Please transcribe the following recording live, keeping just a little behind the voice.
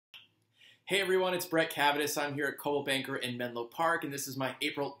Hey everyone, it's Brett Caviness. I'm here at Coldwell Banker in Menlo Park, and this is my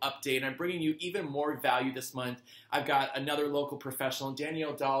April update. And I'm bringing you even more value this month. I've got another local professional,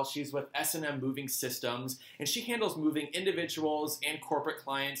 Danielle Dahl. She's with S&M Moving Systems, and she handles moving individuals and corporate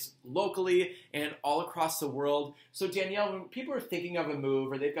clients locally and all across the world. So Danielle, when people are thinking of a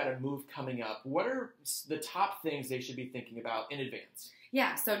move or they've got a move coming up, what are the top things they should be thinking about in advance?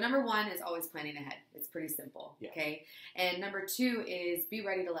 Yeah, so number one is always planning ahead. It's pretty simple, okay? And number two is be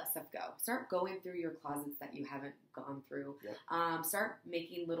ready to let stuff go. Start going through your closets that you haven't gone through. Start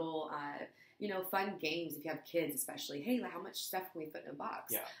making little, fun games if you have kids especially. Hey, how much stuff can we put in a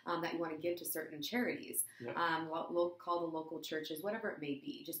box that you want to give to certain charities? Call the local churches, whatever it may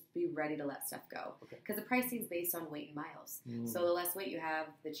be. Just be ready to let stuff go. Because the pricing is based on weight and miles. So the less weight you have,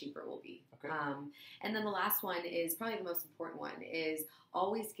 the cheaper it will be. And then the last one is probably the most important one is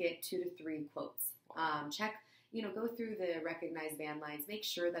always get 2 to 3 quotes. Check, go through the recognized van lines. Make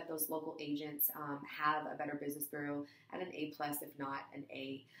sure that those local agents have a Better Business Bureau at an A+, if not an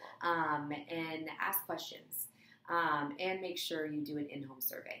A. And ask questions. And make sure you do an in-home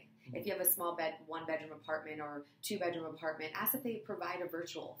survey. If you have a small one-bedroom apartment or 2-bedroom apartment, ask if they provide a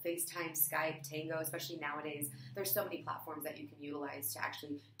virtual, FaceTime, Skype, Tango, especially nowadays. There's so many platforms that you can utilize to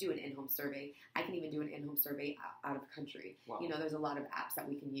actually do an in-home survey. I can even do an in-home survey out of the country. There's a lot of apps that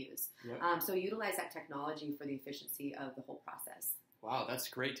we can use. So utilize that technology for the efficiency of the whole process. Wow, that's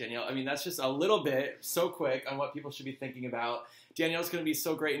great, Danielle. I mean, that's just a little bit, so quick, on what people should be thinking about. Danielle's going to be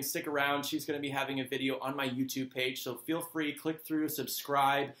so great, and stick around. She's going to be having a video on my YouTube page, so feel free, click through,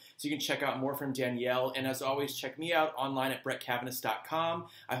 subscribe, so you can check out more from Danielle. And as always, check me out online at brettcaviness.com.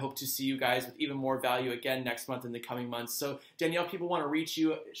 I hope to see you guys with even more value again next month in the coming months. So, Danielle, people want to reach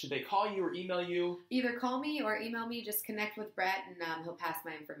you. Should they call you or email you? Either call me or email me. Just connect with Brett, and he'll pass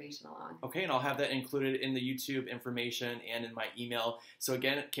my information along. Okay, and I'll have that included in the YouTube information and in my email. So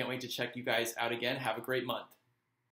again, can't wait to check you guys out again. Have a great month.